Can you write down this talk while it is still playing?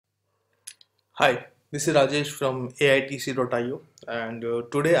Hi, this is Rajesh from AITC.io, and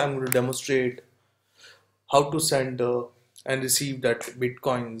today I'm going to demonstrate how to send and receive that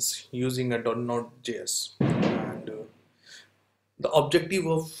bitcoins using a .node.js. And the objective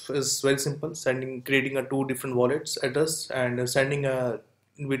of is very simple: creating a two different wallets address and sending a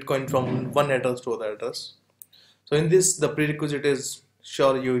bitcoin from one address to other address. So in this, the prerequisite is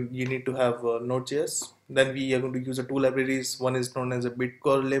sure you need to have Node.js. Then we are going to use two libraries. One is known as a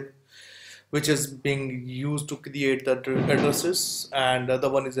bitcore-lib, which is being used to create the addresses, and the other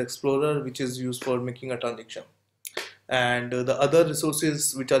one is Explorer, which is used for making a transaction. And the other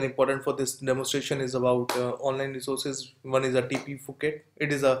resources which are important for this demonstration is about online resources. One is a TP Phuket.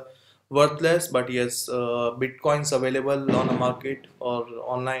 It is a worthless, but yes, bitcoins available on the market or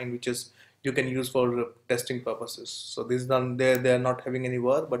online, which is you can use for testing purposes. So these done they are not having any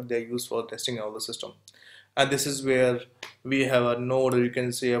work, but they are used for testing all the system. And this is where we have a node, or you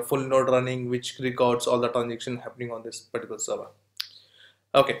can say a full node running, which records all the transaction happening on this particular server.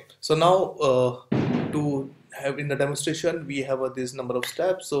 Okay, so now to have in the demonstration, we have this number of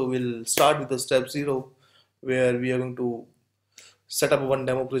steps. So we'll start with the step 0, where we are going to set up one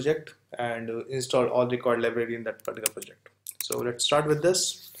demo project and install all required library in that particular project. So let's start with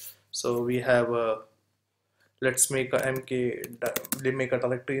this. So we have let's make a make a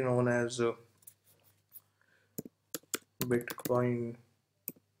directory known as Bitcoin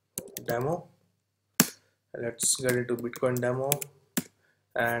demo. Let's get into Bitcoin demo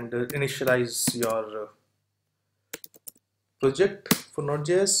and initialize your project for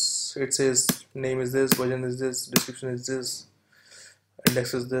Node.js. It says name is this, version is this, description is this,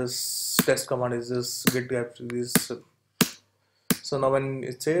 index is this, test command is this, git gap is this. So now when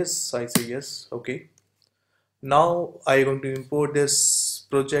it says, I say yes, okay. Now I'm going to import this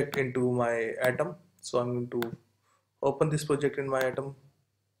project into my Atom. So I'm going to open this project in my Atom,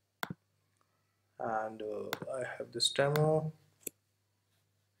 and I have this demo.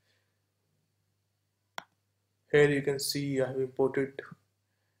 Here you can see I have imported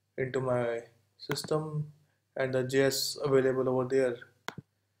into my system, and the JS available over there.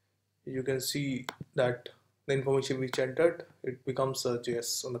 You can see that the information which entered, it becomes a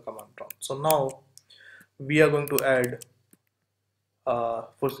JS on the command prompt. So now we are going to add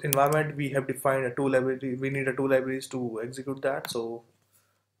for environment, we have defined a two library. We need a two libraries to execute that. So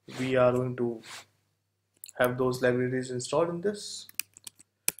we are going to have those libraries installed in this.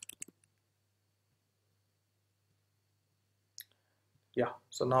 Yeah,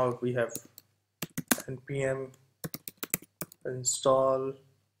 so now we have npm install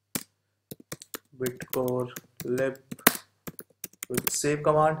bitcore-lib with save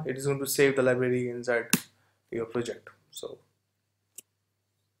command. It is going to save the library inside your project. So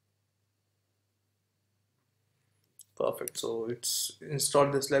perfect. So it's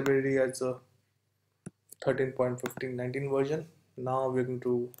installed this library as a 13.15.19 version. Now we're going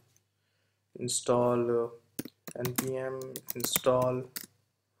to install npm install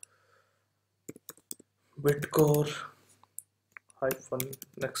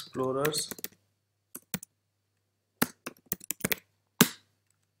bitcore-explorers.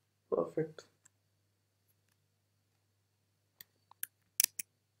 Perfect.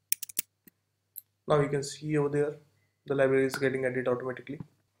 Now you can see over there the library is getting added automatically.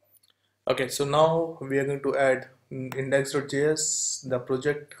 Okay, so now we are going to add index.js, the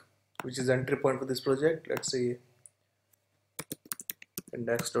project, which is entry point for this project. Let's say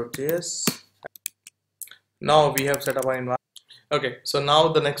index.js. Now we have set up our environment. Okay, so now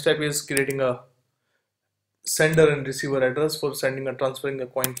the next step is creating a sender and receiver address for sending or transferring a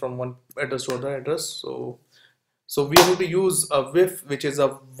coin from one address to other address. So we are going to use a WIF, which is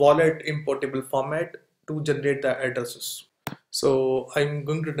a wallet importable format, to generate the addresses. So I'm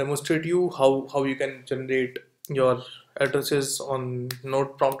going to demonstrate you how you can generate your addresses on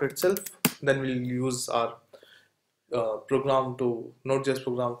Node prompt itself. Then we'll use our program to Node.js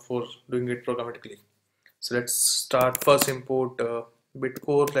program for doing it programmatically. So let's start. First import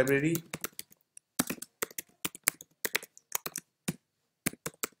bitcore library.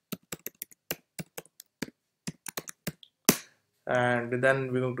 And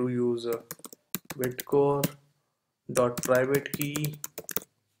then we're going to use bitcore.private key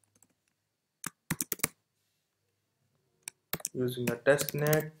using a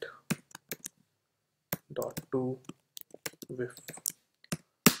testnet .to WIF.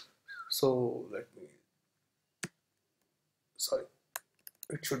 So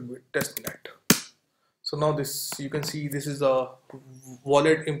it should be testnet. So now this, you can see this is a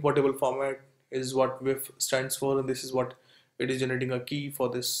wallet importable format is what WIF stands for, and this is what it is generating a key for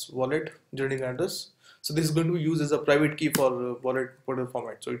this wallet generating address. So this is going to be used as a private key for wallet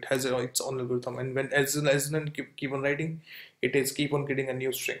format. So it has its own algorithm, and when as soon keep on writing, it is keep on creating a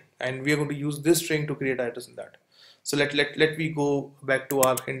new string, and we are going to use this string to create address in that. So let me go back to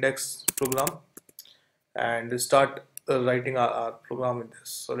our index program and start writing our program in this.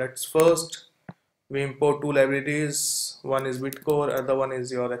 So let's first we import two libraries. One is bitcore, other one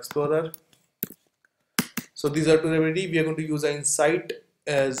is your explorer. So these are two libraries. We are going to use an insight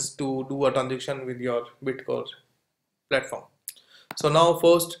as to do a transaction with your bitcore platform. So now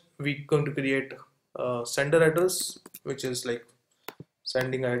first we're going to create a sender address, which is like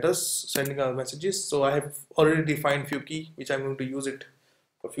sending address, sending our messages. So I have already defined few key which I'm going to use it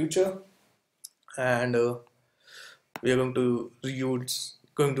for future, and we are going to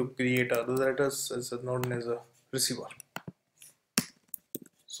create another address as known as a receiver.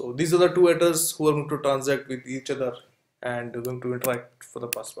 So these are the two addresses who are going to transact with each other and going to interact for the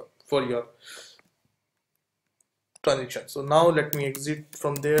password for your transaction. So now let me exit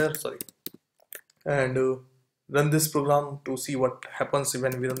from there, sorry, and run this program to see what happens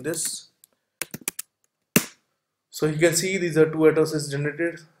when we run this. So you can see these are two addresses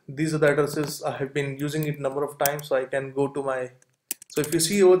generated. These are the addresses I have been using it number of times, so I can go to my, so if you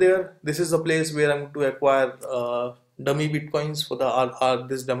see over there, this is a place where I'm going to acquire dummy bitcoins for the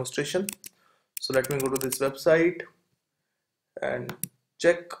this demonstration. So let me go to this website and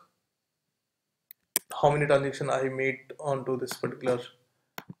check how many transactions I made onto this particular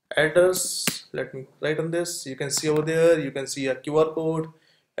address. Let me write on this. You can see over there, you can see a QR code,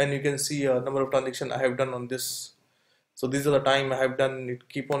 and you can see a number of transactions I have done on this. So these are the time I have done it.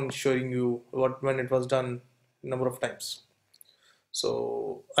 Keep on showing you when it was done number of times.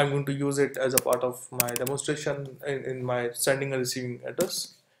 So I'm going to use it as a part of my demonstration in my sending and receiving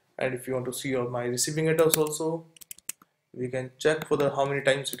address. And if you want to see my receiving address also, we can check for the how many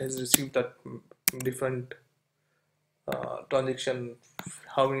times it has received that different transaction,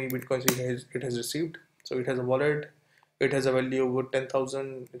 how many bitcoins it has received. So it has a wallet, it has a value over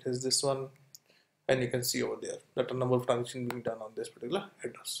 10,000, it has this one, and you can see over there that a number of transactions being done on this particular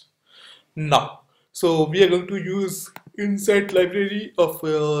address. Now, so we are going to use insight library of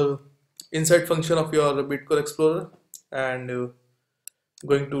insight function of your bitcore-explorer, and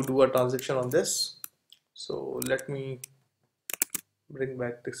going to do a transaction on this. So let me bring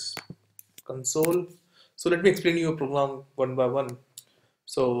back this console. So let me explain you a program one by one.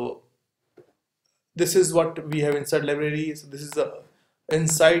 So this is what we have inside library. So this is the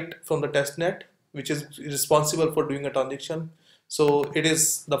insight from the testnet, which is responsible for doing a transaction. So it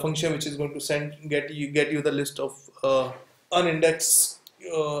is the function which is going to get you the list of unindexed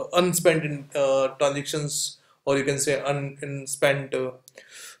unspent transactions, or you can say unspent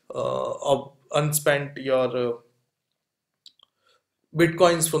unspent your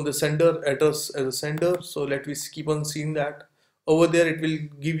bitcoins from the sender address as a sender. So let me keep on seeing that over there. It will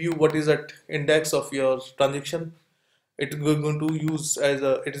give you what is that index of your transaction. It is going to use as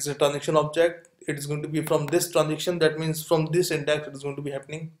a, it is a transaction object. It is going to be from this transaction, that means from this index it is going to be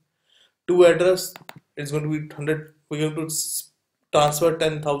happening to address. It's going to be 100. We're going to transfer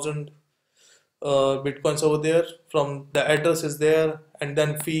 10,000 bitcoins over there. From the address is there, and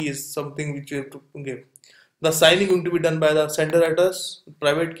then fee is something which you have to give. The signing going to be done by the sender address,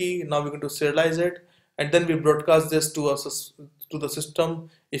 private key. Now we're going to serialize it, and then we broadcast this to us to the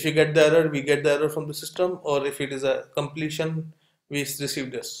system. If you get the error, we get the error from the system, or if it is a completion, we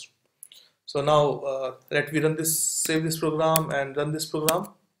receive this. So now let me run this, save this program and run this program.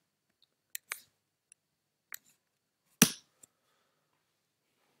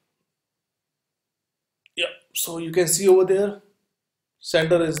 Yeah, so you can see over there,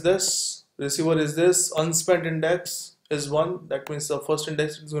 sender is this, receiver is this, unspent index is 1, that means the first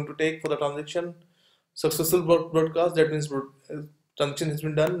index is going to take for the transaction. Successful broadcast, that means transaction has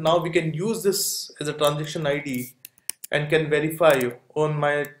been done. Now we can use this as a transaction ID and can verify on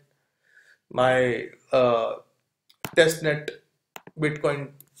my testnet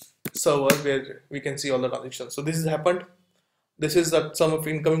Bitcoin server where we can see all the transactions. So this has happened. This is the sum of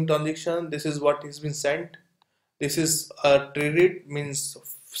incoming transaction. This is what has been sent. This is traded, means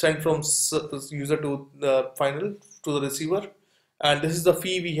sent from user to the final to the receiver, and this is the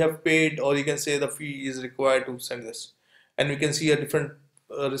fee we have paid, or you can say the fee is required to send this. And we can see a different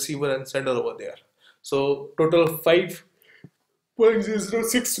receiver and sender over there. So total 5.06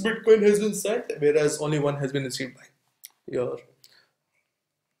 Bitcoin has been sent, whereas only one has been received by your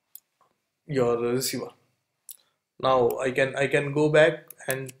receiver. Now I can go back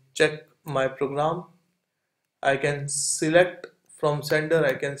and check my program. I can select from sender.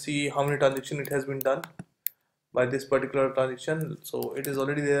 I can see how many transactions it has been done by this particular transaction. So it is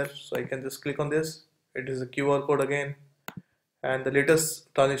already there. So I can just click on this, it is a QR code again, and the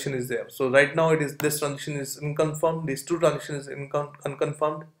latest transaction is there. So right now it is, this transaction is unconfirmed, these two transactions is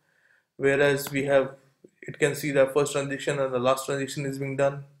unconfirmed, whereas we have, it can see the first transaction and the last transaction is being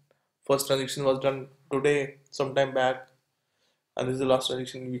done. First transaction was done today, sometime back, and this is the last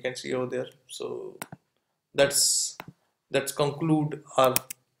transaction we can see over there. So that's conclude our,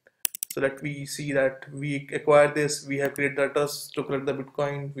 so that we see that we acquire this, we have created the trust to collect the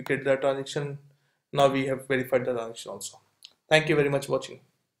Bitcoin, we create the transaction, now we have verified the transaction also. Thank you very much for watching.